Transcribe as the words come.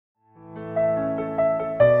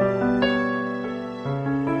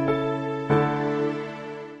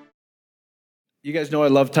You guys know I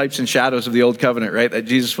love types and shadows of the old covenant, right? That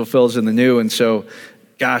Jesus fulfills in the new. And so,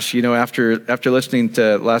 gosh, after listening to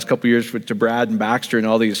the last couple of years to Brad and Baxter and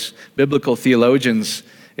all these biblical theologians,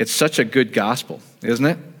 it's such a good gospel, isn't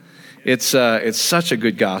it? It's such a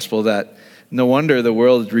good gospel that no wonder the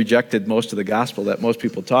world rejected most of the gospel that most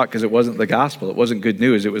people taught, because it wasn't the gospel. It wasn't good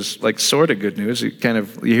news. It was like sort of good news. You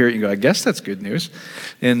hear it and you go, I guess that's good news.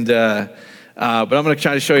 And but I'm going to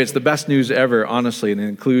try to show you it's the best news ever, honestly, and it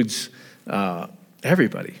includes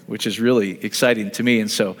everybody, which is really exciting to me. And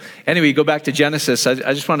so anyway, go back to Genesis. I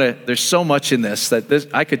just want to, there's so much in this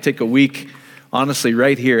I could take a week, honestly,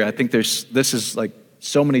 right here. I think this is like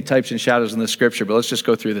so many types and shadows in the scripture, but let's just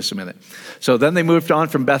go through this a minute. So then they moved on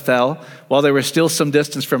from Bethel while they were still some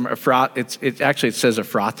distance from Ephrat. It says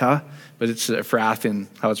Ephrata, but it's Ephrath in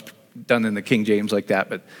how it's done in the King James like that,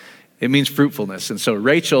 but it means fruitfulness. And so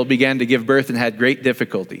Rachel began to give birth and had great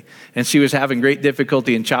difficulty. And she was having great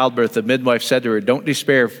difficulty in childbirth. The midwife said to her, don't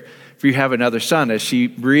despair, for you have another son. As she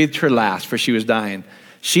breathed her last, for she was dying.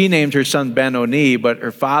 She named her son Ben-Oni, but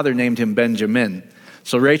her father named him Benjamin.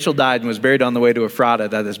 So Rachel died and was buried on the way to Ephrata,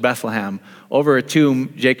 that is Bethlehem. Over a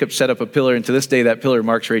tomb, Jacob set up a pillar, and to this day that pillar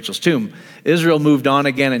marks Rachel's tomb. Israel moved on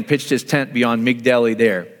again and pitched his tent beyond Migdal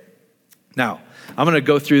Eder. Now, I'm going to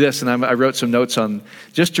go through this, and I wrote some notes on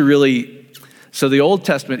just to really, so the Old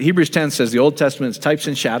Testament, Hebrews 10 says the Old Testament is types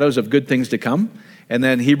and shadows of good things to come. And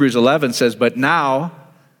then Hebrews 11 says, but now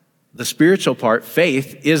the spiritual part,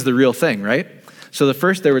 faith, is the real thing, right? So the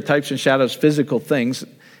first, there were types and shadows, physical things,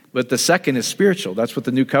 but the second is spiritual. That's what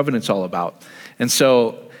the new covenant's all about. And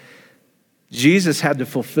so Jesus had to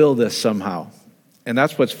fulfill this somehow. And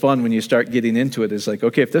that's what's fun when you start getting into it, is like,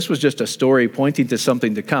 okay, if this was just a story pointing to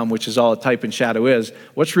something to come, which is all a type and shadow is,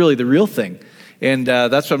 what's really the real thing? And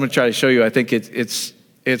that's what I'm going to try to show you. I think it's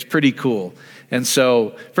pretty cool. And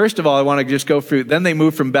so, first of all, I want to just go through, then they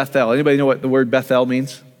moved from Bethel. Anybody know what the word Bethel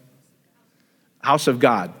means? House of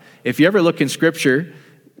God. If you ever look in Scripture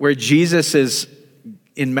where Jesus is,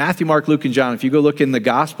 in Matthew, Mark, Luke, and John, if you go look in the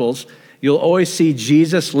Gospels, you'll always see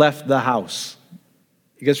Jesus left the house.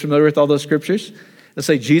 You guys familiar with all those scriptures? Let's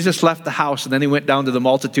say Jesus left the house and then he went down to the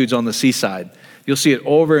multitudes on the seaside. You'll see it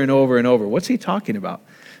over and over and over. What's he talking about?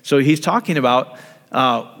 So he's talking about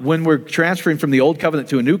when we're transferring from the old covenant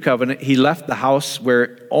to a new covenant, he left the house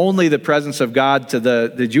where only the presence of God to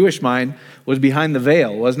the Jewish mind was behind the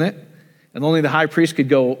veil, wasn't it? And only the high priest could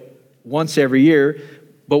go once every year.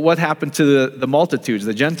 But what happened to the multitudes,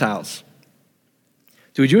 the Gentiles?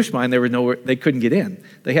 To a Jewish mind, they couldn't get in.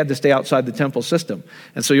 They had to stay outside the temple system.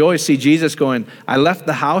 And so you always see Jesus going, I left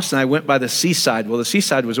the house and I went by the seaside. Well, the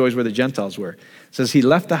seaside was always where the Gentiles were. It says he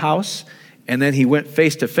left the house and then he went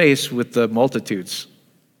face to face with the multitudes.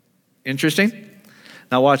 Interesting?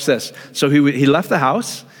 Now watch this. So he left the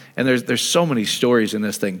house, and there's so many stories in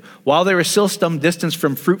this thing. While they were still some distance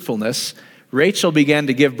from fruitfulness, Rachel began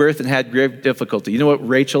to give birth and had great difficulty. You know what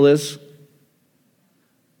Rachel is?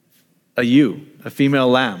 A ewe, a female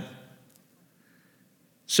lamb.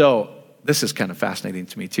 So this is kind of fascinating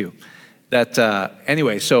to me too. That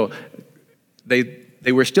anyway, so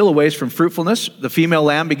they were still a ways from fruitfulness. The female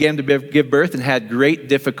lamb began to give birth and had great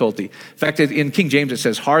difficulty. In fact, in King James it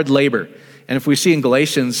says hard labor. And if we see in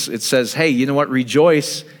Galatians, it says, hey, you know what?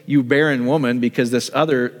 Rejoice, you barren woman, because this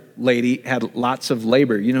other lady had lots of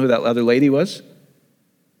labor. You know who that other lady was?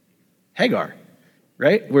 Hagar,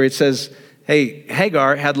 right? Where it says, hey,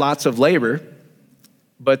 Hagar had lots of labor,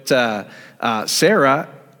 but Sarah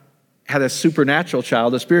had a supernatural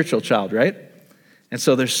child, a spiritual child, right? And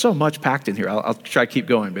so there's so much packed in here. I'll try to keep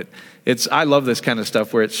going, but I love this kind of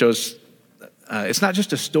stuff where it shows it's not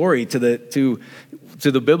just a story to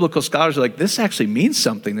the biblical scholars. Like, this actually means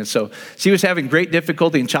something. And so she was having great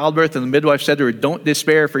difficulty in childbirth, and the midwife said to her, don't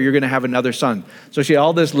despair, for you're going to have another son. So she had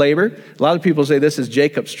all this labor. A lot of people say this is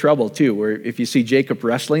Jacob's trouble too, where if you see Jacob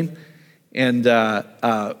wrestling, and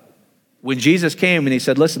when Jesus came and he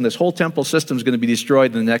said, listen, this whole temple system is going to be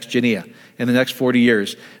destroyed in the next genea, in the next 40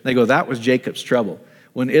 years. And they go, that was Jacob's trouble.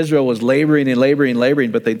 When Israel was laboring and laboring and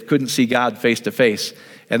laboring, but they couldn't see God face to face.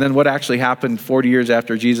 And then what actually happened 40 years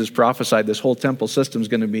after Jesus prophesied this whole temple system is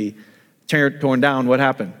going to be torn down, what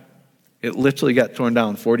happened? It literally got torn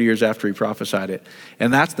down 40 years after he prophesied it.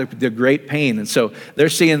 And that's the great pain. And so they're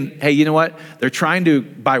seeing, hey, you know what? They're trying to,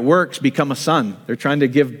 by works, become a son. They're trying to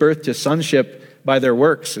give birth to sonship by their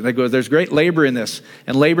works. And they go, there's great labor in this.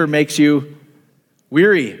 And labor makes you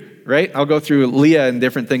weary, right? I'll go through Leah and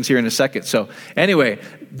different things here in a second. So anyway,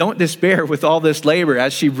 don't despair with all this labor.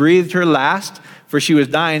 As she breathed her last, for she was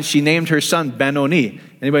dying, she named her son Ben-Oni.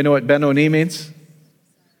 Anybody know what Ben-Oni means?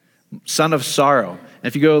 Son of sorrow. And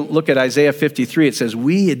if you go look at Isaiah 53, it says,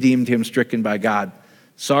 we deemed him stricken by God,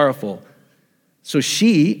 sorrowful, So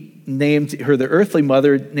she named her, the earthly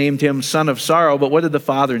mother named him son of sorrow, but what did the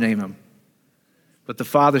father name him? But the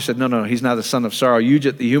father said, no, he's not a son of sorrow.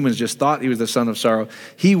 The humans just thought he was the son of sorrow.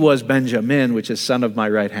 He was Benjamin, which is son of my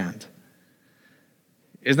right hand.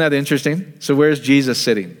 Isn't that interesting? So where's Jesus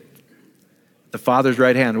sitting? The Father's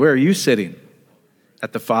right hand. Where are you sitting?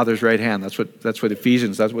 At the Father's right hand. That's what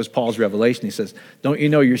Ephesians, that was Paul's revelation. He says, don't you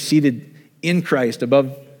know you're seated in Christ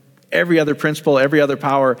above every other principle, every other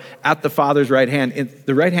power at the Father's right hand.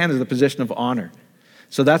 The right hand is the position of honor.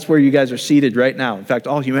 So that's where you guys are seated right now. In fact,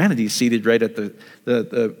 all humanity is seated right at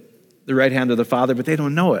the right hand of the Father, but they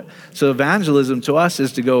don't know it. So evangelism to us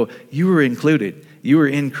is to go, you were included. You were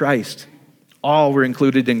in Christ. All were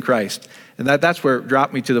included in Christ. And that's where it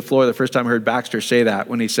dropped me to the floor the first time I heard Baxter say that,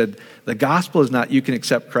 when he said, the gospel is not you can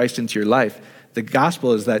accept Christ into your life. The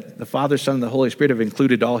gospel is that the Father, Son, and the Holy Spirit have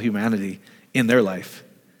included all humanity in their life.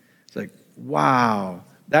 It's like, wow,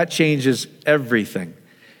 that changes everything.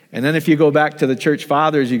 And then if you go back to the church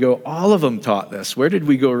fathers, you go, all of them taught this. Where did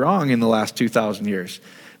we go wrong in the last 2,000 years?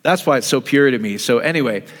 That's why it's so pure to me. So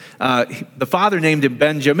anyway, the father named him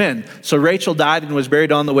Benjamin. So Rachel died and was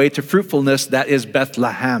buried on the way to fruitfulness, that is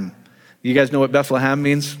Bethlehem. You guys know what Bethlehem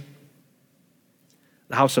means?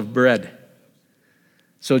 The house of bread.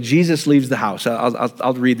 So Jesus leaves the house.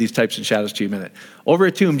 I'll read these types and shadows to you in a minute. Over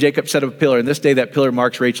a tomb, Jacob set up a pillar, and this day that pillar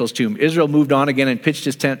marks Rachel's tomb. Israel moved on again and pitched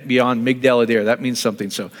his tent beyond Migdal Eder. That means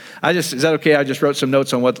something. So is that okay? I just wrote some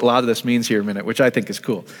notes on what a lot of this means here in a minute, which I think is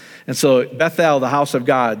cool. And so Bethel, the house of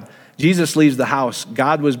God, Jesus leaves the house.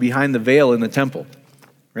 God was behind the veil in the temple,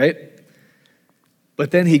 right? But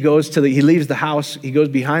then he leaves the house, he goes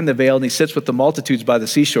behind the veil, and he sits with the multitudes by the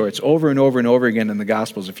seashore. It's over and over and over again in the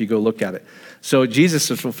Gospels if you go look at it. So Jesus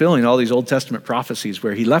is fulfilling all these Old Testament prophecies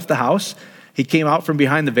where he left the house, he came out from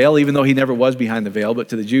behind the veil, even though he never was behind the veil, but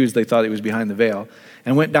to the Jews they thought he was behind the veil,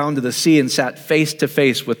 and went down to the sea and sat face to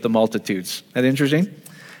face with the multitudes. Isn't that interesting?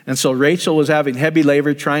 And so Rachel was having heavy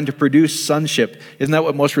labor trying to produce sonship. Isn't that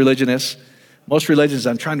what most religion is? Most religions,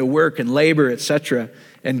 I'm trying to work and labor, etc.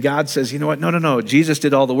 And God says, you know what? No. Jesus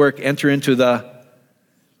did all the work. Enter into the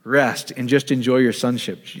rest and just enjoy your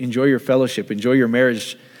sonship. Enjoy your fellowship. Enjoy your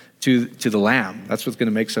marriage to the Lamb. That's what's going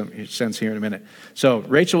to make some sense here in a minute. So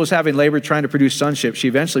Rachel was having labor trying to produce sonship. She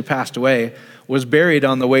eventually passed away, was buried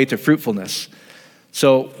on the way to fruitfulness.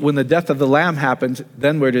 So when the death of the Lamb happened,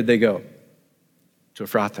 then where did they go? To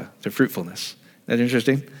Ephrata, to fruitfulness. Isn't that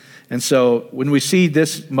interesting? And so when we see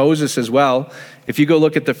this Moses as well, if you go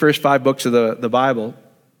look at the first 5 books of the Bible,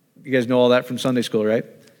 you guys know all that from Sunday school, right?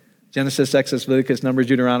 Genesis, Exodus, Leviticus, Numbers,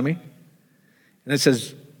 Deuteronomy. And it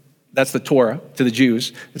says, that's the Torah to the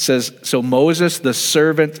Jews. It says, so Moses, the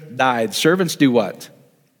servant, died. Servants do what?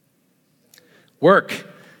 Work,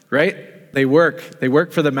 right? They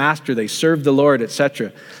work for the master. They serve the Lord,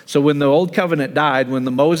 etc. So when the old covenant died, when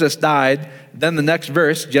the Moses died, then the next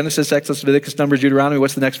verse, Genesis, Exodus, Leviticus, Numbers, Deuteronomy,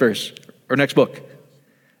 what's the next verse? Or next book?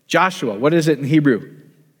 Joshua. What is it in Hebrew?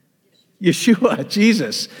 Yeshua,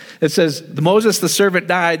 Jesus. It says, Moses, the servant,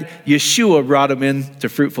 died. Yeshua brought him into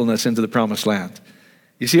fruitfulness, into the promised land.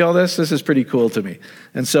 You see all this? This is pretty cool to me.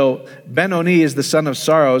 And so Ben-Oni is the son of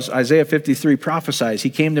sorrows. Isaiah 53 prophesies.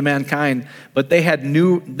 He came to mankind, but they had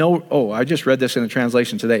I just read this in a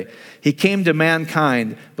translation today. He came to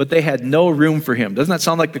mankind, but they had no room for him. Doesn't that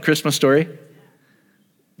sound like the Christmas story?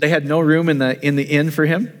 They had no room in the inn for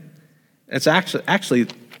him. It's actually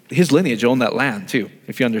his lineage owned that land too,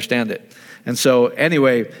 if you understand it. And so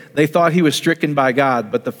anyway, they thought he was stricken by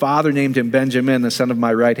God, but the father named him Benjamin, the son of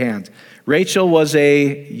my right hand. Rachel was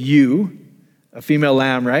a female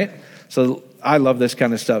lamb, right? So I love this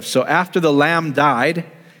kind of stuff. So after the lamb died,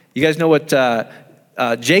 you guys know what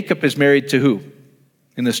Jacob is married to who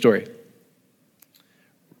in this story?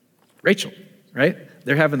 Rachel, right?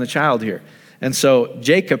 They're having the child here. And so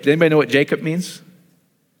Jacob, anybody know what Jacob means?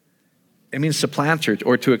 It means supplanter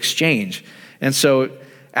or to exchange. And so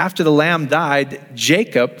after the lamb died,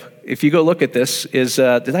 Jacob, if you go look at this,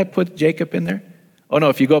 did I put Jacob in there? Oh no,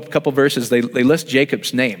 if you go up a couple verses, they list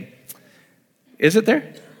Jacob's name. Is it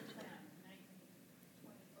there?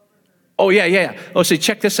 Oh yeah. Oh, so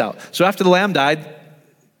check this out. So after the lamb died,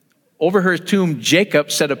 over her tomb, Jacob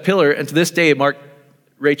set a pillar, and to this day it marked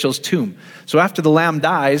Rachel's tomb. So after the lamb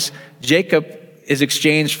dies, Jacob is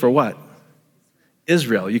exchanged for what?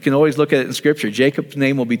 Israel. You can always look at it in Scripture. Jacob's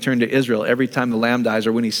name will be turned to Israel every time the lamb dies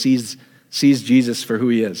or when he sees Jesus for who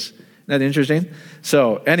he is. Isn't that interesting?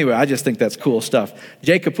 So anyway, I just think that's cool stuff.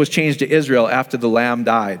 Jacob was changed to Israel after the lamb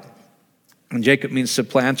died. And Jacob means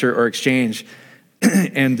supplanter or exchange.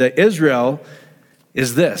 And Israel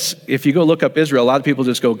is this. If you go look up Israel, a lot of people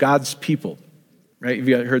just go, God's people. Right? Have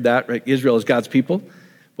you heard that? Right? Israel is God's people.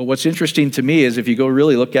 But what's interesting to me is if you go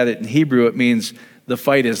really look at it in Hebrew, it means the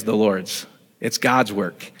fight is the Lord's. It's God's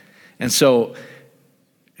work. And so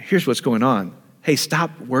here's what's going on. Hey,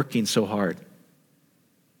 stop working so hard.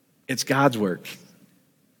 It's God's work.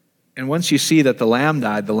 And once you see that the Lamb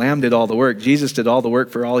died, the Lamb did all the work, Jesus did all the work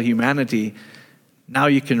for all humanity, now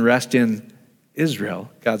you can rest in Israel,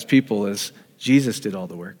 God's people, as Jesus did all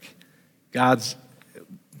the work. God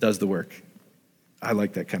does the work. I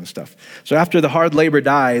like that kind of stuff. So after the hard labor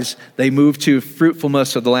dies, they move to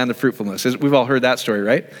fruitfulness of the land of fruitfulness. We've all heard that story,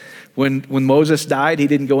 right? When Moses died, he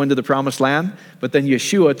didn't go into the promised land, but then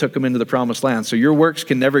Yeshua took him into the promised land. So your works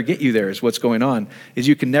can never get you there is what's going on. Is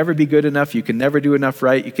you can never be good enough, you can never do enough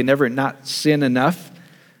right, you can never not sin enough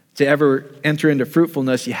to ever enter into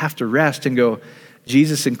fruitfulness. You have to rest and go,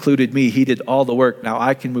 Jesus included me, he did all the work, now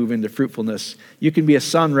I can move into fruitfulness. You can be a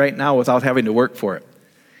son right now without having to work for it.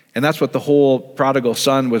 And that's what the whole prodigal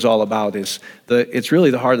son was all about. It's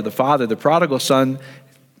really the heart of the Father. The prodigal son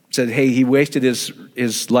said, hey, he wasted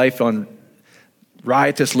his life on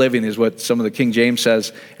riotous living is what some of the King James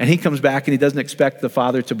says. And he comes back and he doesn't expect the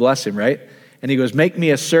Father to bless him, right? And he goes, make me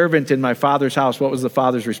a servant in my father's house. What was the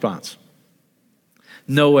Father's response?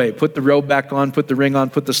 No way. Put the robe back on, put the ring on,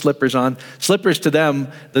 put the slippers on. Slippers to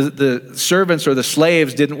them, the servants or the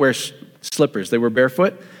slaves didn't wear slippers. They were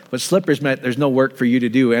barefoot. But slippers meant there's no work for you to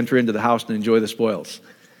do. Enter into the house and enjoy the spoils.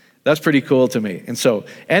 That's pretty cool to me. And so,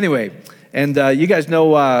 anyway, and you guys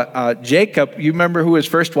know Jacob, you remember who his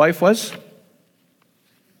first wife was?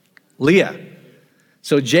 Leah.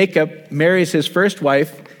 So Jacob marries his first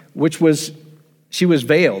wife, she was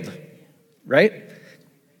veiled, right?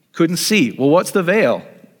 Couldn't see. Well, what's the veil?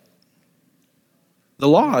 The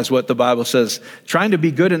law is what the Bible says. Trying to be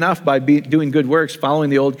good enough by doing good works, following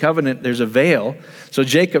the old covenant, there's a veil. So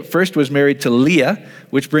Jacob first was married to Leah,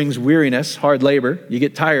 which brings weariness, hard labor. You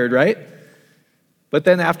get tired, right? But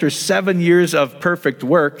then after 7 years of perfect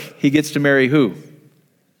work, he gets to marry who?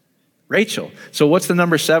 Rachel. So what's the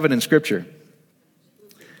number 7 in Scripture?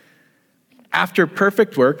 After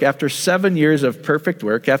perfect work, after 7 years of perfect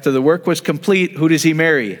work, after the work was complete, who does he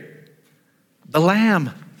marry? The Lamb.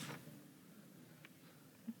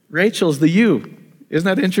 Rachel's the you.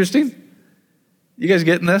 Isn't that interesting? You guys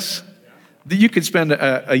getting this? You could spend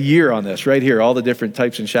a year on this right here, all the different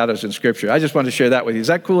types and shadows in Scripture. I just wanted to share that with you. Is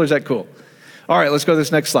that cool or is that cool? All right, let's go to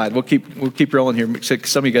this next slide. We'll keep rolling here.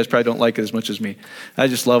 Some of you guys probably don't like it as much as me. I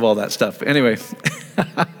just love all that stuff. Anyway,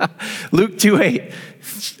 Luke 2:8.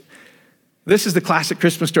 This is the classic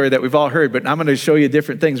Christmas story that we've all heard, but I'm going to show you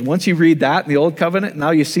different things. Once you read that in the Old Covenant,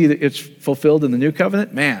 now you see that it's fulfilled in the New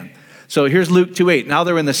Covenant. Man. So here's Luke 2:8. Now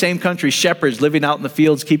there were in the same country shepherds living out in the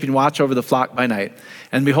fields, keeping watch over the flock by night.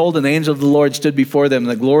 And behold, an angel of the Lord stood before them,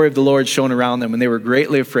 and the glory of the Lord shone around them, and they were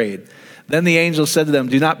greatly afraid. Then the angel said to them,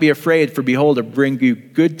 do not be afraid, for behold, I bring you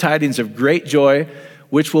good tidings of great joy,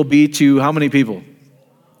 which will be to how many people?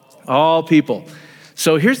 All people.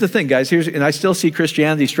 So here's the thing, guys. And I still see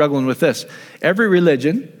Christianity struggling with this. Every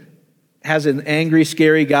religion has an angry,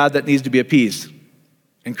 scary God that needs to be appeased.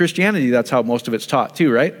 In Christianity, that's how most of it's taught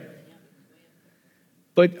too, right?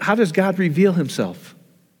 But how does God reveal himself?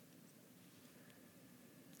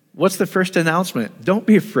 What's the first announcement? Don't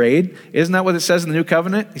be afraid. Isn't that what it says in the New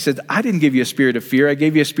Covenant? He said, I didn't give you a spirit of fear. I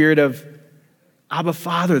gave you a spirit of Abba,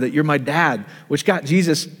 Father, that you're my dad, which got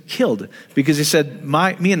Jesus killed because he said,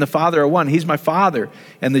 me and the Father are one. He's my Father.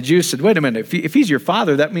 And the Jews said, wait a minute, if he's your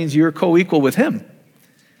Father, that means you're co-equal with him.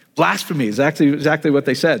 Blasphemy is exactly what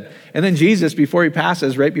they said. And then Jesus, before he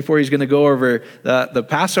passes, right before he's going to go over the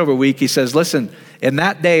Passover week, he says, listen, in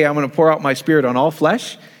that day, I'm going to pour out my spirit on all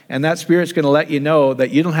flesh. And that spirit's going to let you know that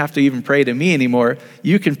you don't have to even pray to me anymore.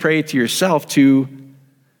 You can pray to yourself, to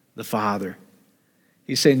the Father.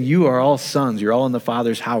 He's saying you are all sons. You're all in the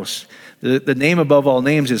Father's house. The name above all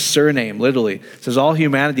names is surname, literally. It says all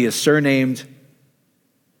humanity is surnamed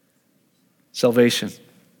salvation.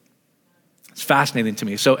 It's fascinating to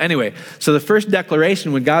me. So anyway, so the first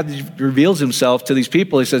declaration when God reveals himself to these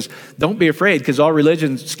people, he says, don't be afraid because all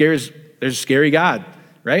religion there's a scary God,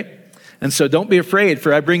 right? And so don't be afraid,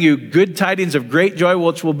 for I bring you good tidings of great joy,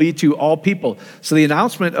 which will be to all people. So the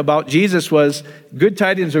announcement about Jesus was good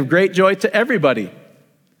tidings of great joy to everybody.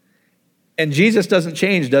 And Jesus doesn't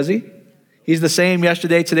change, does he? He's the same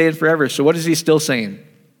yesterday, today, and forever. So what is he still saying?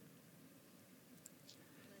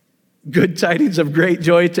 Good tidings of great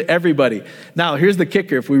joy to everybody. Now, here's the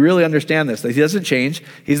kicker. If we really understand this, that he doesn't change.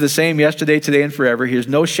 He's the same yesterday, today, and forever. He's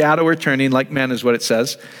no shadow or turning like men is what it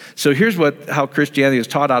says. So here's how Christianity is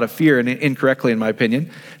taught out of fear, and incorrectly in my opinion.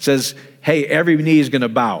 It says, hey, every knee is going to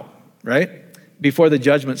bow, right? Before the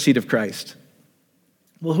judgment seat of Christ.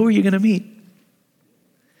 Well, who are you going to meet?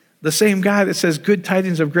 The same guy that says good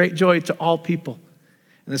tidings of great joy to all people.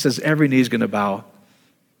 And it says every knee is going to bow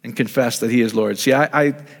and confess that he is Lord. See,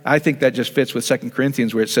 I think that just fits with 2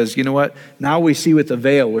 Corinthians where it says, you know what? Now we see with the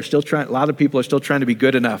veil, a lot of people are still trying to be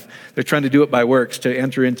good enough. They're trying to do it by works to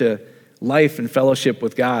enter into life and fellowship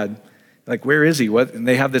with God. Like, where is he? What? And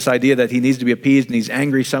they have this idea that he needs to be appeased and he's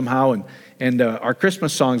angry somehow. And our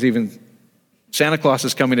Christmas songs even, Santa Claus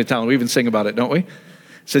is coming to town. We even sing about it, don't we? It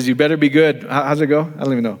says, you better be good. How's it go? I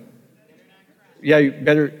don't even know. Yeah, you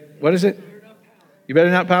better, what is it? You better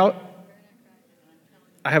not pout?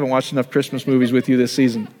 I haven't watched enough Christmas movies with you this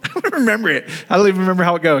season. I don't remember it. I don't even remember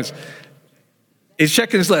how it goes. He's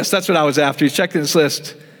checking his list. That's what I was after. He's checking his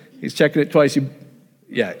list. He's checking it twice.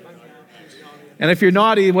 Yeah. And if you're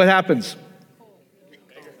naughty, what happens?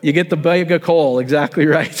 You get the bag of coal. Exactly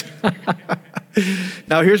right.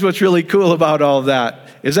 Now, here's what's really cool about all of that.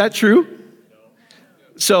 Is that true?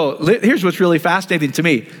 So here's what's really fascinating to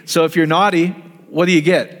me. So if you're naughty, what do you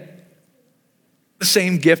get? The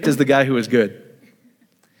same gift as the guy who is good.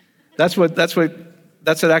 That's what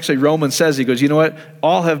actually Romans says. He goes, you know what?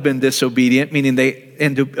 All have been disobedient, meaning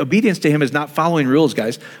obedience to him is not following rules,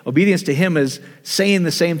 guys. Obedience to him is saying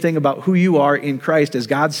the same thing about who you are in Christ as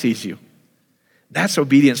God sees you. That's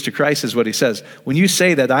obedience to Christ is what he says. When you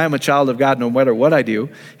say that I am a child of God no matter what I do,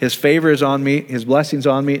 his favor is on me, his blessings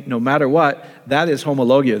on me, no matter what, that is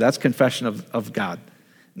homologia. That's confession of God.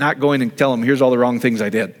 Not going and tell him, here's all the wrong things I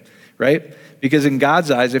did, right? Because in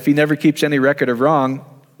God's eyes, if he never keeps any record of wrong,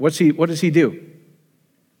 what does he do?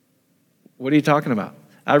 What are you talking about?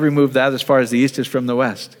 I removed that as far as the east is from the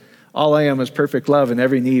west. All I am is perfect love in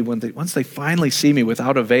every need. Once they finally see me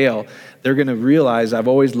without a veil, they're going to realize I've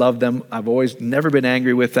always loved them. I've always never been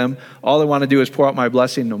angry with them. All I want to do is pour out my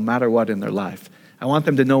blessing no matter what in their life. I want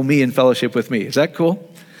them to know me and fellowship with me. Is that cool?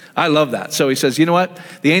 I love that. So he says, you know what?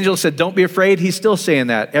 The angel said, don't be afraid. He's still saying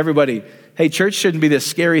that. Everybody, hey, church shouldn't be this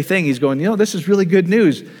scary thing. He's going, this is really good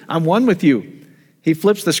news. I'm one with you. He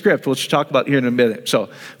flips the script, which we'll talk about here in a minute.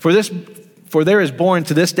 So, for there is born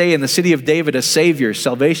to this day in the city of David a Savior,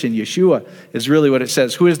 salvation, Yeshua is really what it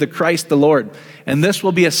says, who is the Christ the Lord. And this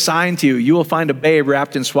will be a sign to you. You will find a babe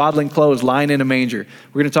wrapped in swaddling clothes lying in a manger.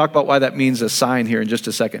 We're going to talk about why that means a sign here in just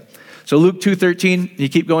a second. So Luke 2:13, you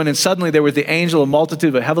keep going, and suddenly there was the angel, a multitude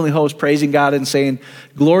of a heavenly host praising God and saying,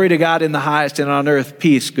 glory to God in the highest, and on earth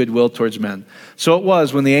peace, goodwill towards men. So it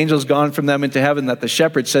was when the angels gone from them into heaven that the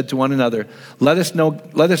shepherds said to one another, let us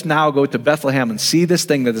now go to Bethlehem and see this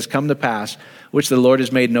thing that has come to pass, which the Lord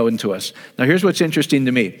has made known to us. Now here's what's interesting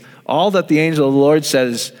to me. All that the angel of the Lord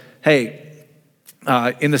says, hey,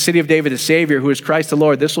 in the city of David, a Savior who is Christ the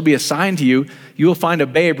Lord. This will be a sign to you. You will find a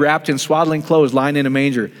babe wrapped in swaddling clothes lying in a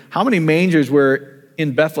manger. How many mangers were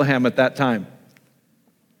in Bethlehem at that time?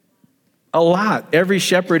 A lot. Every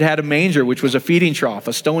shepherd had a manger, which was a feeding trough,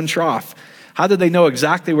 a stone trough. How did they know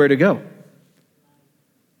exactly where to go?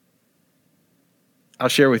 I'll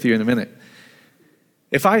share with you in a minute.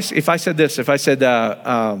 If I said this, if I said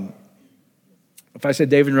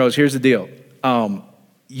Dave and Rose, here's the deal.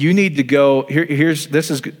 You need to go, this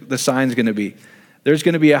is the sign's going to be. There's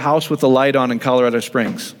going to be a house with a light on in Colorado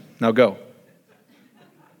Springs. Now go.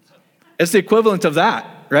 It's the equivalent of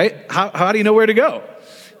that, right? How do you know where to go?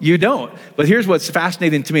 You don't. But here's what's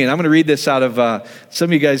fascinating to me, and I'm going to read this out of, some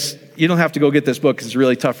of you guys, you don't have to go get this book because it's a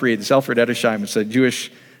really tough read. It's Alfred Edersheim. It's a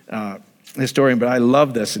Jewish historian, but I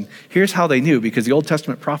love this. And here's how they knew, because the Old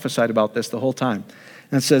Testament prophesied about this the whole time.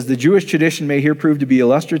 And it says, the Jewish tradition may here prove to be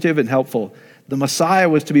illustrative and helpful. The Messiah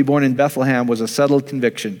was to be born in Bethlehem was a settled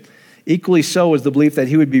conviction. Equally so was the belief that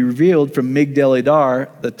he would be revealed from Migdal Eder,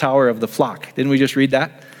 the Tower of the Flock. Didn't we just read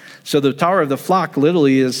that? So the Tower of the Flock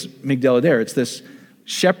literally is Migdal Eder. It's this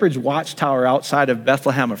shepherd's watchtower outside of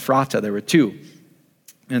Bethlehem Ephrata. There were two.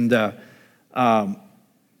 And,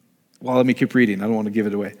 let me keep reading. I don't want to give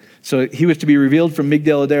it away. So he was to be revealed from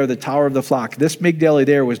Migdal Eder, the Tower of the Flock. This Migdal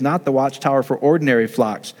Eder was not the watchtower for ordinary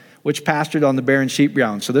flocks, which pastured on the barren sheep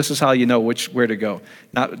ground. So this is how you know where to go,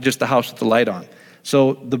 not just the house with the light on.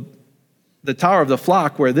 So the Tower of the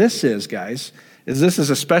Flock, where this is, guys, this is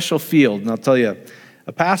a special field. And I'll tell you,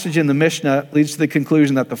 a passage in the Mishnah leads to the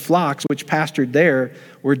conclusion that the flocks which pastured there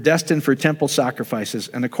were destined for temple sacrifices.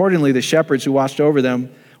 And accordingly, the shepherds who watched over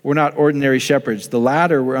them were not ordinary shepherds. The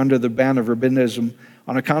latter were under the ban of rabbinism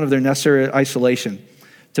on account of their necessary isolation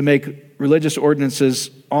to make religious ordinances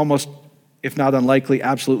almost, if not unlikely,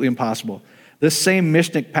 absolutely impossible. This same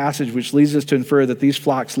Mishnah passage, which leads us to infer that these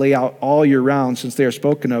flocks lay out all year round, since they are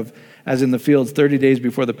spoken of as in the fields 30 days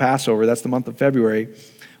before the Passover, that's the month of February,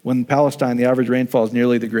 when in Palestine the average rainfall is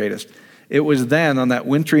nearly the greatest. It was then, on that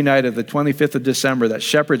wintry night of the 25th of December, that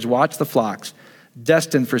shepherds watched the flocks.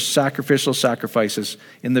 destined for sacrificial sacrifices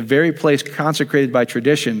in the very place consecrated by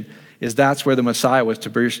tradition, that's where the Messiah was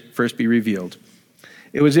to first be revealed.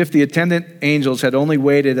 It was if the attendant angels had only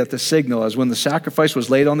waited at the signal as when the sacrifice was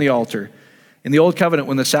laid on the altar. In the Old Covenant,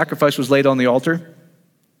 when the sacrifice was laid on the altar,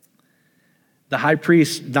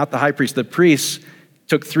 the priests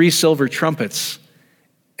took 3 silver trumpets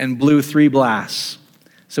and blew 3 blasts.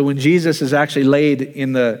 So when Jesus is actually laid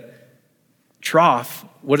in the trough,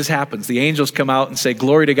 what happens? The angels come out and say,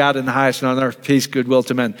 "Glory to God in the highest, and on earth peace, goodwill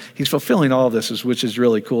to men." He's fulfilling all of this, which is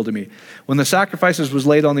really cool to me. When the sacrifices was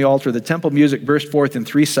laid on the altar, the temple music burst forth in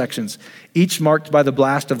 3 sections, each marked by the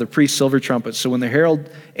blast of the priest's silver trumpets. So when the herald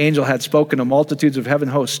angel had spoken, the multitudes of heaven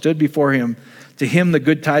hosts stood before him, to him the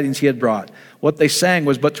good tidings he had brought. What they sang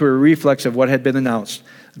was but to a reflex of what had been announced.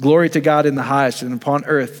 Glory to God in the highest, and upon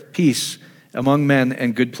earth peace among men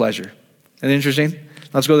and good pleasure. Isn't that interesting?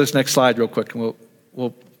 Let's go to this next slide real quick, and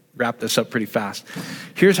we'll wrap this up pretty fast.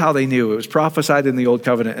 Here's how they knew. It was prophesied in the Old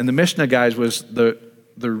Covenant, and the Mishnah, guys, was the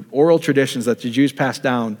oral traditions that the Jews passed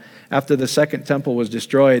down after the second temple was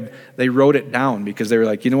destroyed. They wrote it down because they were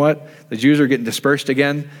like, you know what? The Jews are getting dispersed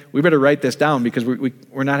again. We better write this down because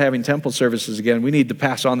we're not having temple services again. We need to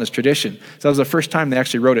pass on this tradition. So that was the first time they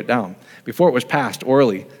actually wrote it down. Before it was passed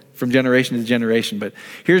orally from generation to generation. But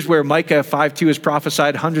here's where Micah 5:2 is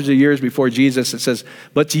prophesied hundreds of years before Jesus. It says,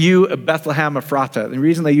 "But to you, Bethlehem Ephratah." The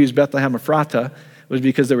reason they used Bethlehem Ephratah was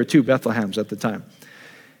because there were 2 Bethlehems at the time.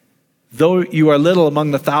 "Though you are little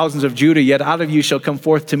among the thousands of Judah, yet out of you shall come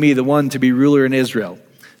forth to me the one to be ruler in Israel."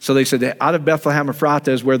 So they said, out of Bethlehem Ephratah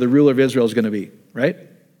is where the ruler of Israel is going to be, right?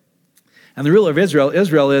 And the ruler of Israel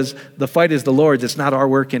is, the fight is the Lord's. It's not our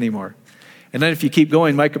work anymore. And then if you keep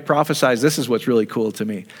going, Micah prophesies, this is what's really cool to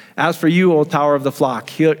me. "As for you, O tower of the flock,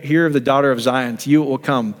 hear of the daughter of Zion. To you it will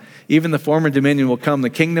come. Even the former dominion will come, the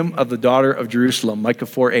kingdom of the daughter of Jerusalem." Micah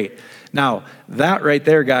 4:8. Now, that right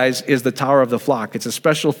there, guys, is the tower of the flock. It's a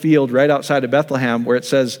special field right outside of Bethlehem where it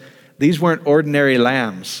says these weren't ordinary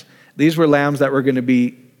lambs. These were lambs that were going to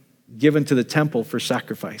be given to the temple for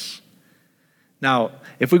sacrifice. Now,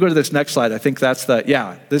 if we go to this next slide, I think that's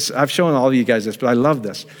this. I've shown all of you guys this, but I love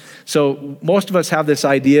this. So most of us have this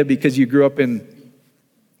idea because you grew up in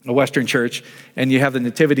a Western church and you have the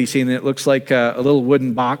nativity scene and it looks like a little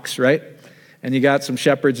wooden box, right? And you got some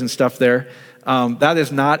shepherds and stuff there. That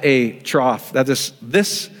is not a trough.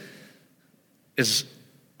 This is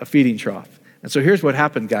a feeding trough. And so here's what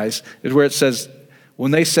happened, guys, is where it says, when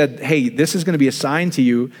they said, "Hey, this is going to be a sign to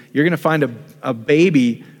you, you're going to find a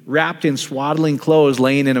baby wrapped in swaddling clothes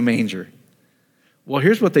laying in a manger." Well,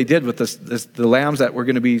 here's what they did with the lambs that were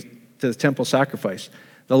going to be to the temple sacrifice.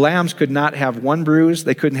 The lambs could not have one bruise.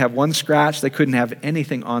 They couldn't have one scratch. They couldn't have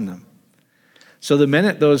anything on them. So the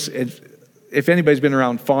minute if anybody's been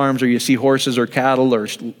around farms or you see horses or cattle or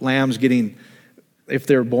lambs if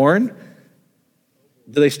they're born,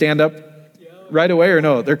 do they stand up right away or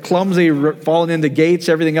no? They're clumsy, falling into gates,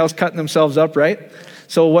 everything else, cutting themselves up, right?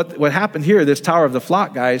 So what happened here, this tower of the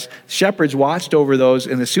flock, guys, shepherds watched over those,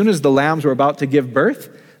 and as soon as the lambs were about to give birth,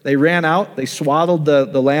 they ran out, they swaddled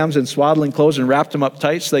the lambs in swaddling clothes and wrapped them up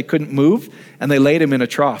tight so they couldn't move, and they laid them in a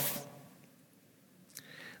trough.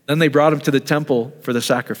 Then they brought him to the temple for the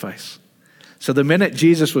sacrifice. So the minute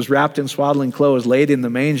Jesus was wrapped in swaddling clothes, laid in the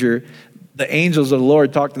manger, the angels of the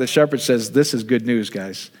Lord talked to the shepherds, says, "This is good news,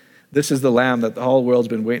 guys. This is the lamb that the whole world's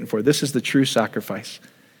been waiting for. This is the true sacrifice."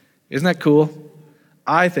 Isn't that cool?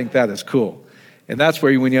 I think that is cool. And that's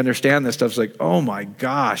where when you understand this stuff, it's like, oh my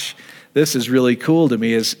gosh, this is really cool to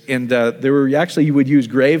me. You would use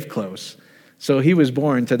grave clothes. So he was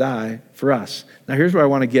born to die for us. Now here's where I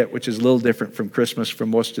want to get, which is a little different from Christmas, from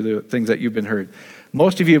most of the things that you've been heard.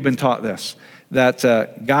 Most of you have been taught this, that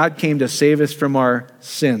God came to save us from our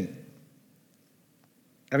sin.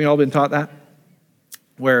 Have you all been taught that?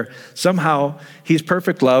 Where somehow he's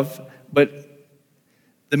perfect love, but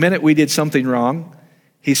the minute we did something wrong,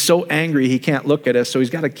 he's so angry he can't look at us, so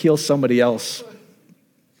he's got to kill somebody else.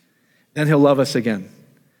 Then he'll love us again.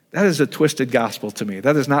 That is a twisted gospel to me.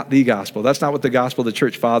 that is not the gospel. That's not what the gospel the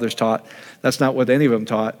church fathers taught. That's not what any of them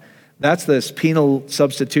taught. That's this penal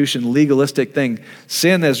substitution, legalistic thing.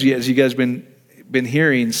 Sin, as you guys been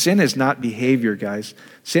hearing, sin is not behavior, guys.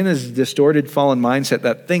 Sin is a distorted, fallen mindset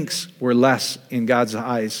that thinks we're less in God's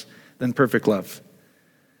eyes than perfect love.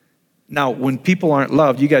 Now, when people aren't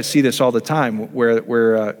loved, you guys see this all the time,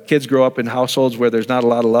 where kids grow up in households where there's not a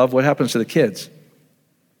lot of love. What happens to the kids?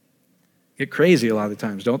 Get crazy a lot of the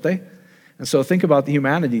times, don't they? And so think about the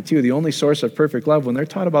humanity too. The only source of perfect love, when they're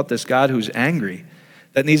taught about this God who's angry,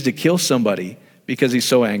 that needs to kill somebody because he's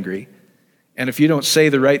so angry. And if you don't say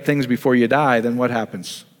the right things before you die, then what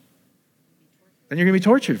happens? Then you're going to be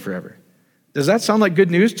tortured forever. Does that sound like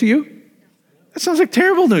good news to you? That sounds like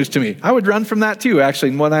terrible news to me. I would run from that too,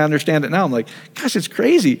 actually. And when I understand it now, I'm like, gosh, it's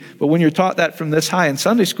crazy. But when you're taught that from this high in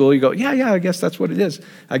Sunday school, you go, yeah, I guess that's what it is.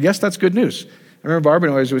 I guess that's good news. I remember Barbara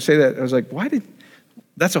always would say that. I was like,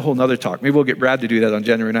 that's a whole nother talk. Maybe we'll get Brad to do that on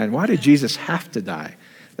January 9. Why did Jesus have to die?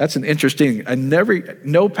 That's an interesting,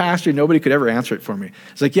 no pastor, nobody could ever answer it for me.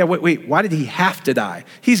 It's like, yeah, wait, why did he have to die?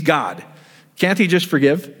 He's God. Can't he just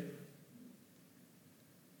forgive?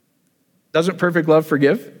 Doesn't perfect love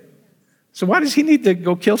forgive? So why does he need to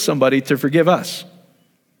go kill somebody to forgive us?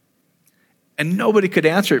 And nobody could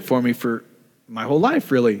answer it for me for my whole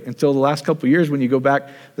life, really, until the last couple of years when you go back.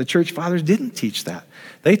 The church fathers didn't teach that.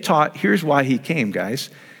 They taught, here's why he came, guys.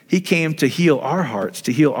 He came to heal our hearts,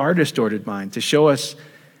 to heal our distorted mind, to show us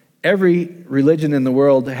every religion in the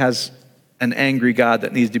world has an angry God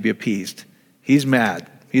that needs to be appeased. He's mad.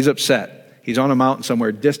 He's upset. He's on a mountain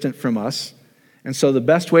somewhere distant from us. And so the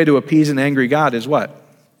best way to appease an angry God is what?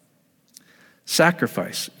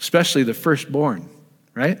 Sacrifice, especially the firstborn,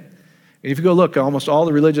 right? If you go look, almost all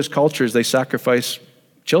the religious cultures, they sacrifice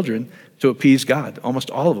children to appease God.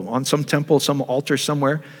 Almost all of them, on some temple, some altar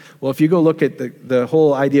somewhere. Well, if you go look at the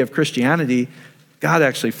whole idea of Christianity, God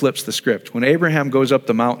actually flips the script. When Abraham goes up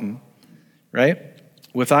the mountain, right,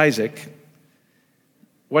 with Isaac,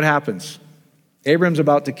 what happens? Abraham's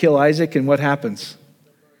about to kill Isaac, and what happens?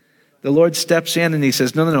 The Lord steps in and he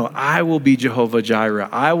says, no, I will be Jehovah Jireh.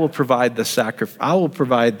 I will provide the sacrifice. I will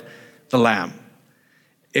provide the lamb.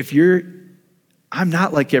 I'm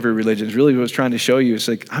not like every religion. It's really what I was trying to show you. It's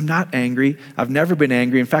like, I'm not angry. I've never been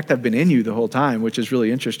angry. In fact, I've been in you the whole time, which is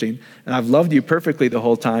really interesting. And I've loved you perfectly the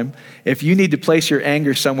whole time. If you need to place your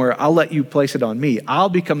anger somewhere, I'll let you place it on me. I'll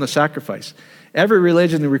become the sacrifice. Every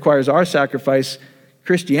religion that requires our sacrifice,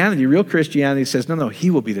 Christianity, real Christianity says, no, he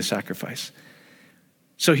will be the sacrifice.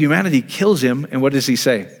 So humanity kills him, and what does he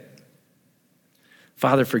say?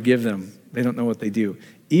 Father, forgive them. They don't know what they do.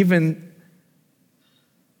 Even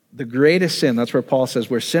the greatest sin, that's where Paul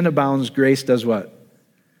says, where sin abounds, grace does what?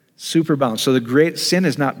 Superabounds. So the great sin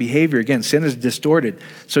is not behavior. Again, sin is distorted.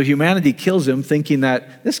 So humanity kills him thinking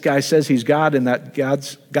that this guy says he's God and that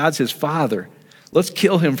God's his father. Let's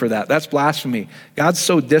kill him for that. That's blasphemy. God's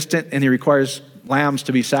so distant and he requires lambs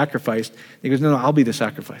to be sacrificed. He goes, no, I'll be the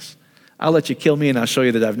sacrifice. I'll let you kill me and I'll show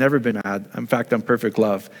you that I've never been mad. In fact, I'm perfect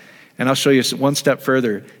love. And I'll show you one step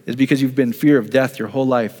further is because you've been in fear of death your whole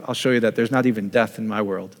life. I'll show you that there's not even death in my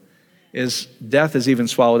world. Death is even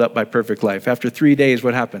swallowed up by perfect life. After 3 days,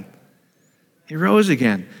 what happened? He rose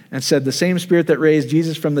again and said, the same spirit that raised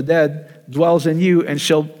Jesus from the dead dwells in you and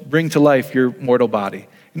shall bring to life your mortal body.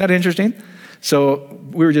 Isn't that interesting? So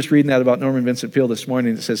we were just reading that about Norman Vincent Peale this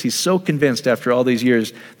morning. It says he's so convinced after all these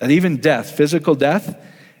years that even death, physical death,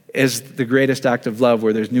 is the greatest act of love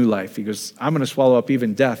where there's new life. He goes, I'm going to swallow up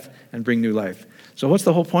even death and bring new life. So what's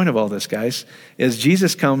the whole point of all this, guys? Is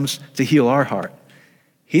Jesus comes to heal our heart.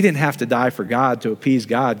 He didn't have to die for God to appease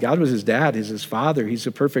God. God was his dad. He's his father. He's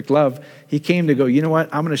a perfect love. He came to go, you know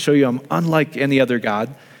what? I'm going to show you I'm unlike any other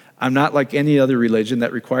God. I'm not like any other religion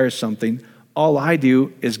that requires something. All I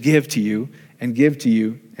do is give to you and give to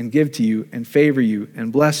you and give to you and favor you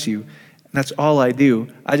and bless you. And that's all I do.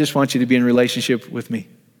 I just want you to be in relationship with me.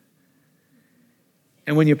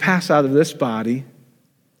 And when you pass out of this body,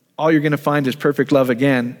 all you're going to find is perfect love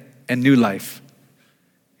again and new life.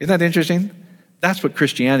 Isn't that interesting? That's what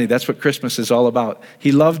Christianity, that's what Christmas is all about.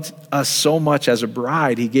 He loved us so much as a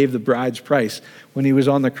bride, he gave the bride's price. When he was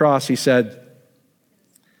on the cross, he said,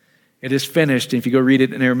 it is finished. And if you go read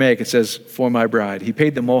it in Aramaic, it says, for my bride. He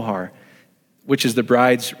paid the mohar, which is the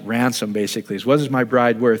bride's ransom, basically. What is my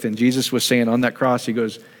bride worth? And Jesus was saying on that cross, he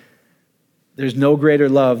goes, there's no greater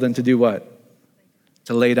love than to do what?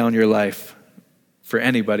 To lay down your life for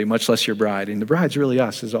anybody, much less your bride. And the bride's really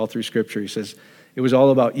us, is all through Scripture. He says, it was all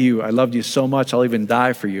about you. I loved you so much, I'll even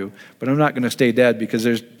die for you. But I'm not going to stay dead because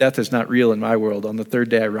death is not real in my world. On the third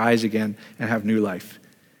day, I rise again and have new life.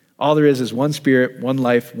 All there is one spirit, one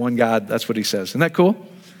life, one God. That's what he says. Isn't that cool?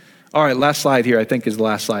 All right, last slide here, I think is the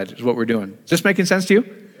last slide, is what we're doing. Is this making sense to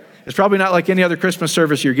you? It's probably not like any other Christmas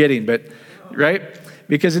service you're getting, but, right?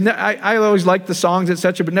 Because I always liked the songs,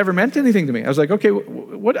 etc., but never meant anything to me. I was like, okay,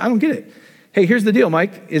 what? I don't get it. Hey, here's the deal,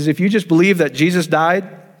 Mike, is if you just believe that Jesus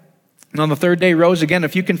died and on the third day rose again,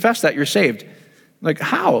 if you confess that, you're saved. Like,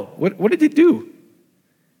 how? What did it do?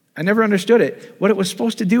 I never understood it. What it was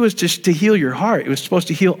supposed to do is just to heal your heart. It was supposed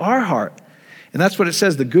to heal our heart. And that's what it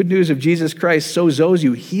says. The good news of Jesus Christ sozoes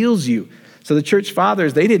you, heals you. So the church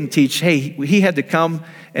fathers, they didn't teach, hey, he had to come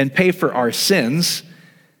and pay for our sins,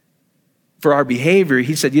 for our behavior.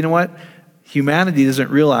 He said, you know what? Humanity doesn't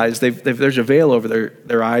realize there's a veil over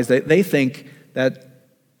their eyes. They think that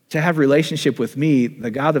To have relationship with me,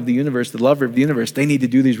 the God of the universe, the lover of the universe, they need to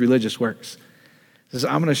do these religious works. He says,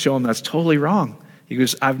 I'm going to show them that's totally wrong. He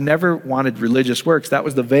goes, I've never wanted religious works. That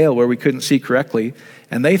was the veil where we couldn't see correctly.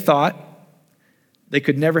 And they thought they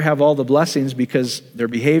could never have all the blessings because their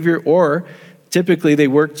behavior, or typically they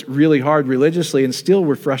worked really hard religiously and still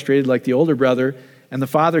were frustrated like the older brother. And the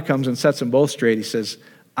father comes and sets them both straight. He says,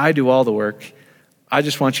 I do all the work. I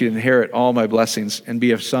just want you to inherit all my blessings and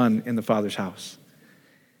be a son in the Father's house.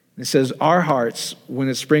 It says, our hearts, when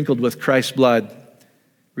it's sprinkled with Christ's blood,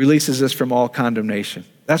 releases us from all condemnation.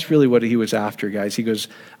 That's really what he was after, guys. He goes,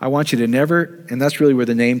 I want you to never, and that's really where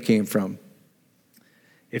the name came from.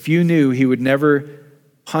 If you knew he would never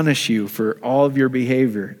punish you for all of your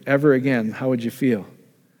behavior ever again, how would you feel?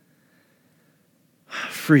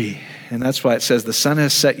 Free. And that's why it says, the Son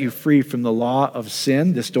has set you free from the law of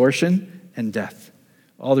sin, distortion, and death.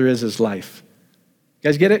 All there is life. You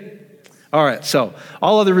guys get it? All right, so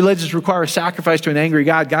all other religions require a sacrifice to an angry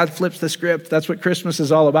God. God flips the script. That's what Christmas is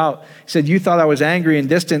all about. He said, you thought I was angry and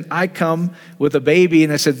distant. I come with a baby,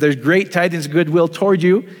 and I said, there's great tidings of goodwill toward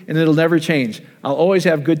you, and it'll never change. I'll always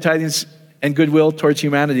have good tidings and goodwill towards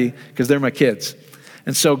humanity because they're my kids.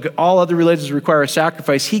 And so all other religions require a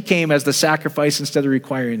sacrifice. He came as the sacrifice instead of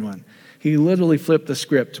requiring one. He literally flipped the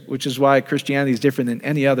script, which is why Christianity is different than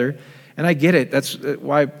any other. And I get it. That's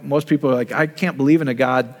why most people are like, I can't believe in a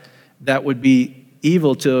God that would be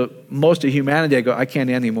evil to most of humanity. I go, I can't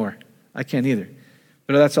anymore. I can't either.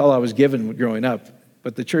 But that's all I was given growing up.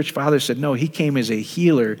 But the church father said, no, he came as a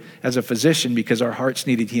healer, as a physician, because our hearts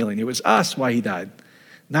needed healing. It was us why he died,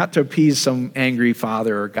 not to appease some angry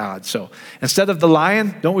father or God. So instead of the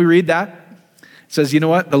lion, don't we read that? It says, you know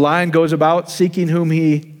what? The lion goes about seeking whom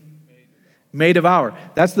he may devour.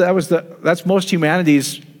 That's most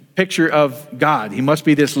humanity's picture of God. He must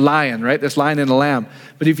be this lion, right? This lion and a lamb.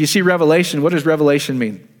 But if you see Revelation, what does Revelation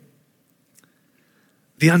mean?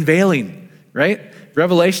 The unveiling, right?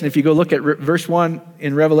 Revelation, if you go look at verse 1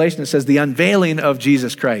 in Revelation, it says the unveiling of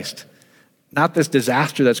Jesus Christ. Not this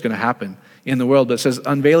disaster that's going to happen in the world, but it says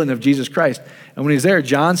unveiling of Jesus Christ. And when he's there,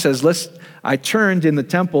 John says, listen, I turned in the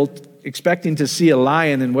temple expecting to see a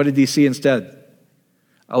lion, and what did he see instead?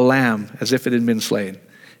 A lamb, as if it had been slain.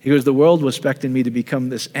 He goes, the world was expecting me to become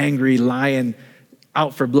this angry lion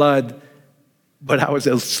out for blood, but I was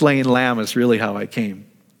a slain lamb is really how I came.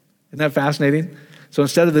 Isn't that fascinating? So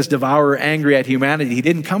instead of this devourer angry at humanity, he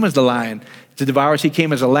didn't come as the lion to devour us. He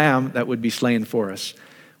came as a lamb that would be slain for us.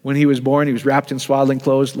 When he was born, he was wrapped in swaddling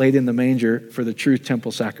clothes, laid in the manger for the true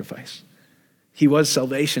temple sacrifice. He was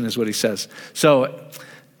salvation, is what he says. So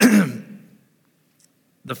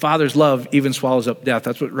the Father's love even swallows up death.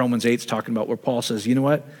 That's what Romans 8 is talking about, where Paul says, you know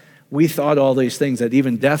what? We thought all these things, that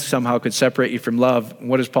even death somehow could separate you from love.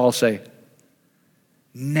 What does Paul say?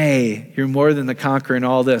 Nay, you're more than the conqueror in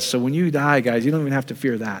all this. So when you die, guys, you don't even have to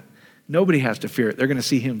fear that. Nobody has to fear it. They're going to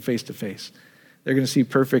see him face to face. They're going to see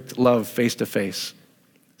perfect love face to face.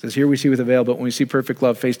 It says, here we see with a veil, but when we see perfect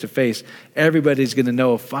love face to face, everybody's going to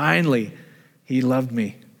know, finally, he loved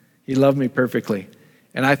me. He loved me perfectly.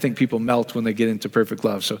 And I think people melt when they get into perfect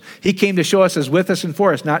love. So he came to show us as with us and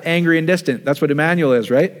for us, not angry and distant. That's what Emmanuel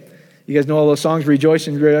is, right? You guys know all those songs, Rejoice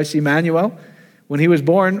and Rejoice, Emmanuel. When he was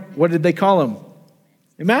born, what did they call him?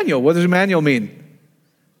 Emmanuel. What does Emmanuel mean?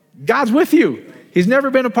 God's with you. He's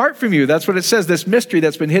never been apart from you. That's what it says. This mystery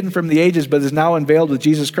that's been hidden from the ages but is now unveiled with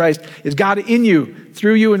Jesus Christ is God in you,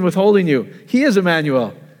 through you and withholding you. He is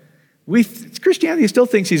Emmanuel. Christianity still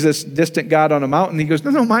thinks he's this distant God on a mountain. He goes,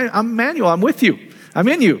 no, I'm Emmanuel. I'm with you. I'm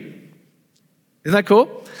in you. Isn't that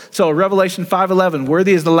cool? So Revelation 5:11,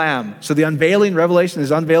 worthy is the Lamb. So the unveiling, Revelation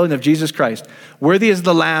is unveiling of Jesus Christ. Worthy is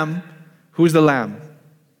the Lamb. Who's the Lamb?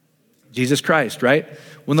 Jesus Christ, right?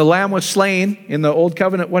 When the Lamb was slain in the Old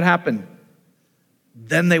Covenant, what happened?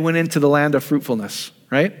 Then they went into the land of fruitfulness,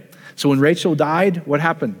 right? So when Rachel died, what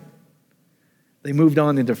happened? They moved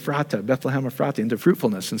on into Ephrata, Bethlehem Ephrata, into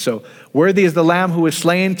fruitfulness. And so worthy is the Lamb who was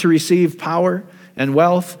slain to receive power and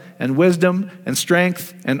wealth and wisdom and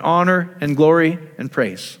strength and honor and glory and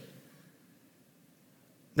praise.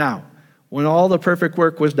 Now, when all the perfect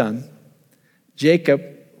work was done, Jacob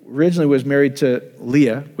originally was married to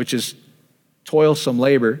Leah, which is toilsome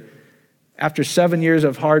labor. After 7 years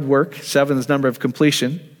of hard work, 7 is the number of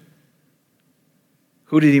completion,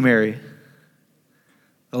 who did he marry?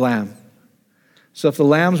 The Lamb. So if the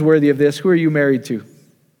Lamb's worthy of this, who are you married to?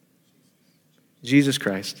 Jesus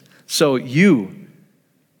Christ. So you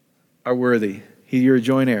are worthy. You're a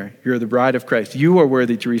joint heir. You're the bride of Christ. You are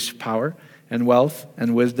worthy to receive power and wealth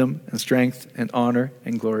and wisdom and strength and honor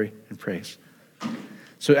and glory and praise.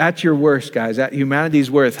 So at your worst, guys, at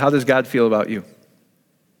humanity's worst, how does God feel about you?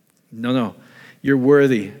 No. You're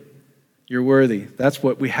worthy. You're worthy. That's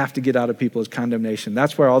what we have to get out of people is condemnation.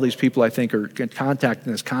 That's where all these people, I think, are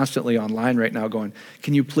contacting us constantly online right now going,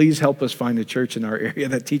 can you please help us find a church in our area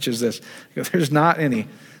that teaches this? There's not any,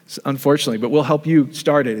 unfortunately, but we'll help you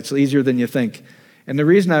start it. It's easier than you think. And the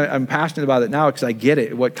reason I'm passionate about it now is because I get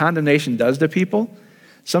it. What condemnation does to people,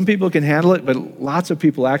 some people can handle it, but lots of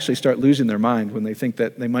people actually start losing their mind when they think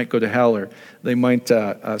that they might go to hell or they might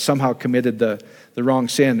somehow committed the wrong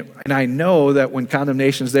sin. And I know that when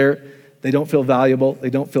condemnation's there, they don't feel valuable,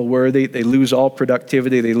 they don't feel worthy, they lose all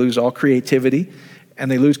productivity, they lose all creativity,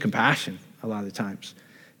 and they lose compassion a lot of the times.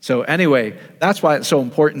 So anyway, that's why it's so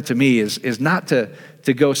important to me is not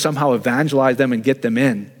to go somehow evangelize them and get them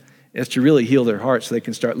in. It's to really heal their hearts so they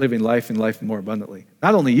can start living life and life more abundantly.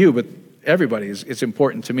 Not only you, but everybody. It's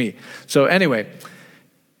important to me. So anyway,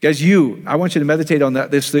 guys, I want you to meditate on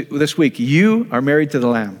that this week. You are married to the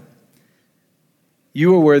Lamb.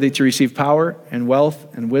 You are worthy to receive power and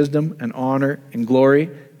wealth and wisdom and honor and glory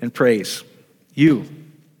and praise. You.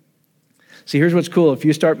 See, here's what's cool. If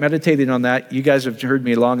you start meditating on that, you guys have heard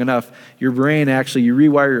me long enough, your brain actually, you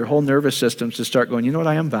rewire your whole nervous system to start going, you know what,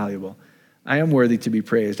 I am valuable. I am worthy to be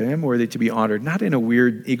praised. I am worthy to be honored. Not in a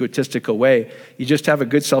weird, egotistical way. You just have a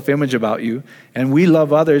good self-image about you. And we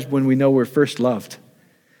love others when we know we're first loved.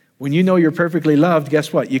 When you know you're perfectly loved,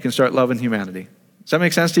 guess what? You can start loving humanity. Does that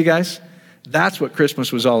make sense to you guys? That's what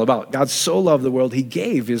Christmas was all about. God so loved the world, he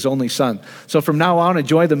gave his only son. So from now on,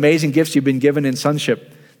 enjoy the amazing gifts you've been given in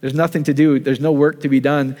sonship. There's nothing to do. There's no work to be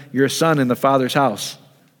done. You're a son in the Father's house.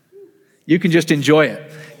 You can just enjoy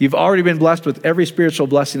it. You've already been blessed with every spiritual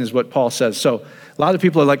blessing is what Paul says. So a lot of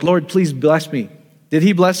people are like, Lord, please bless me. Did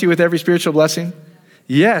he bless you with every spiritual blessing?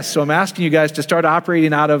 Yes. So I'm asking you guys to start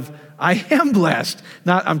operating out of, I am blessed.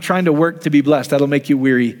 Not, I'm trying to work to be blessed. That'll make you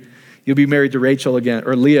weary. You'll be married to Rachel again,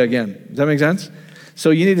 or Leah again. Does that make sense? So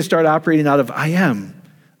you need to start operating out of, I am,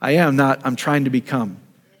 not I'm trying to become.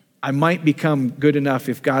 I might become good enough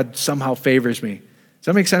if God somehow favors me. Does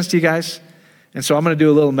that make sense to you guys? And so I'm going to do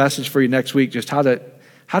a little message for you next week, just how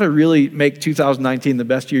to really make 2019 the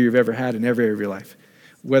best year you've ever had in every area of your life.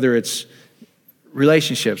 Whether it's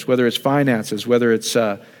relationships, whether it's finances, whether it's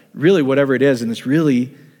really whatever it is, and it's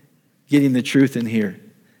really getting the truth in here.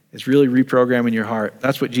 It's really reprogramming your heart.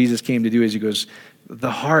 That's what Jesus came to do is he goes,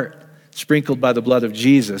 the heart sprinkled by the blood of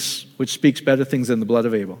Jesus, which speaks better things than the blood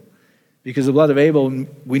of Abel. Because the blood of Abel,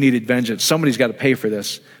 we needed vengeance. Somebody's got to pay for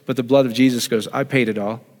this. But the blood of Jesus goes, I paid it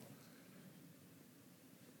all.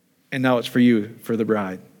 And now it's for you, for the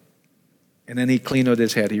bride. And then he cleaned out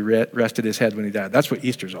his head. He rested his head when he died. That's what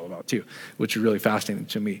Easter's all about too, which is really fascinating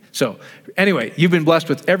to me. So anyway, you've been blessed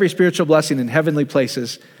with every spiritual blessing in heavenly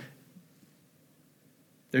places.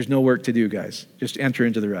 There's no work to do, guys. Just enter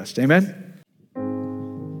into the rest. Amen?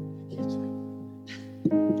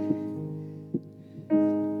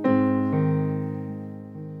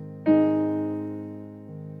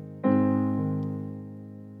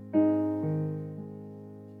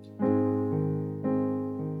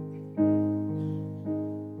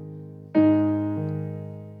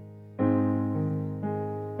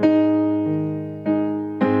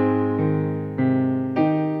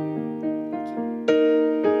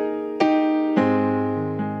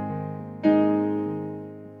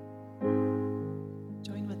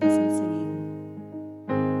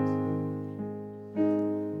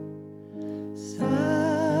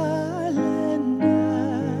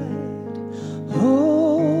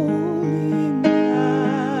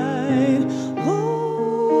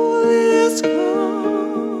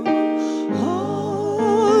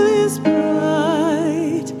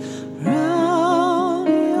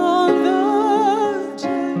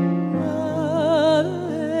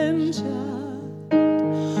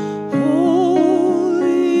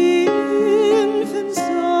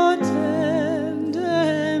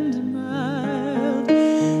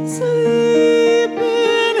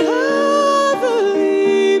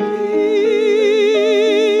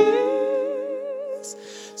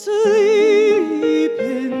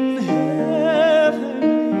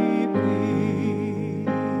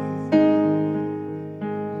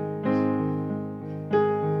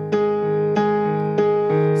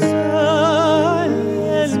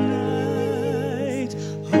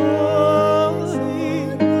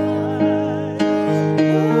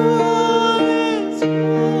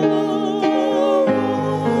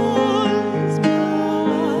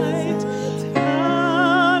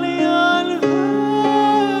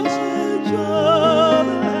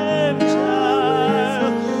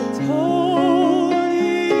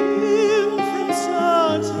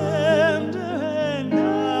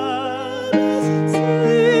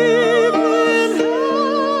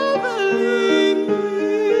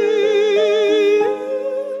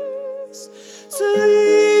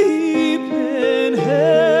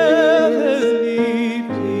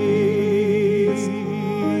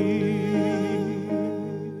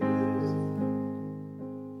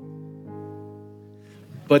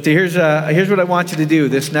 But here's what I want you to do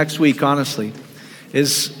this next week, honestly,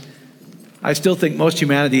 is I still think most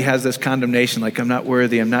humanity has this condemnation, like I'm not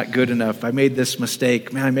worthy, I'm not good enough, I made this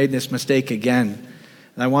mistake, man, I made this mistake again.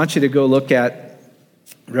 And I want you to go look at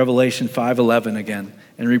Revelation 5:11 again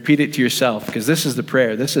and repeat it to yourself, because this is the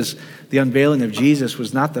prayer. This is the unveiling of Jesus,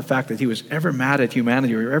 was not the fact that he was ever mad at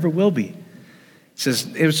humanity or ever will be. It says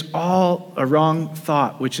it was all a wrong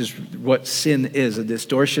thought, which is what sin is, a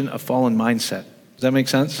distortion, a fallen mindset. Does that make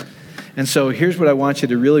sense? And so here's what I want you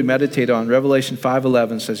to really meditate on. Revelation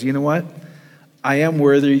 5:11 says, you know what? I am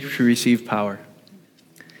worthy to receive power.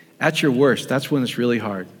 At your worst, that's when it's really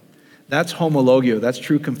hard. That's homologio. That's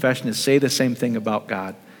true confession, is say the same thing about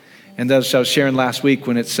God. And as I was sharing last week,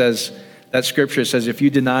 when it says, that scripture says, if you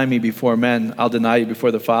deny me before men, I'll deny you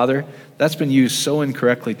before the Father. That's been used so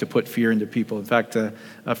incorrectly to put fear into people. In fact, a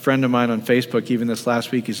friend of mine on Facebook, even this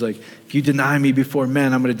last week, he's like, if you deny me before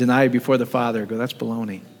men, I'm going to deny you before the Father. I go, that's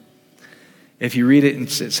baloney. If you read it, and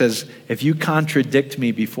it says, if you contradict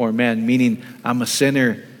me before men, meaning I'm a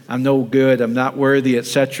sinner, I'm no good, I'm not worthy,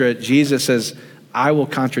 etc., Jesus says, I will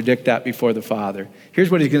contradict that before the Father. Here's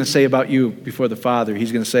what he's going to say about you before the Father.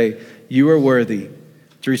 He's going to say, you are worthy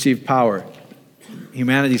to receive power.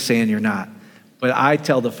 Humanity's saying you're not. But I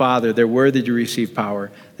tell the Father, they're worthy to receive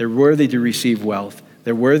power. They're worthy to receive wealth.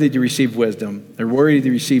 They're worthy to receive wisdom. They're worthy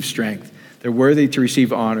to receive strength. They're worthy to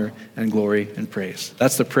receive honor and glory and praise.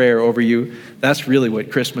 That's the prayer over you. That's really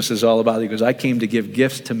what Christmas is all about. He goes, I came to give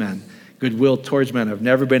gifts to men, goodwill towards men. I've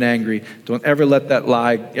never been angry. Don't ever let that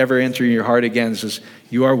lie ever enter your heart again. It says,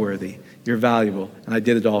 you are worthy. You're valuable. And I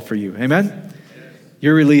did it all for you. Amen?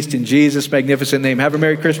 You're released in Jesus' magnificent name. Have a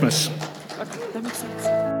Merry Christmas. That makes sense.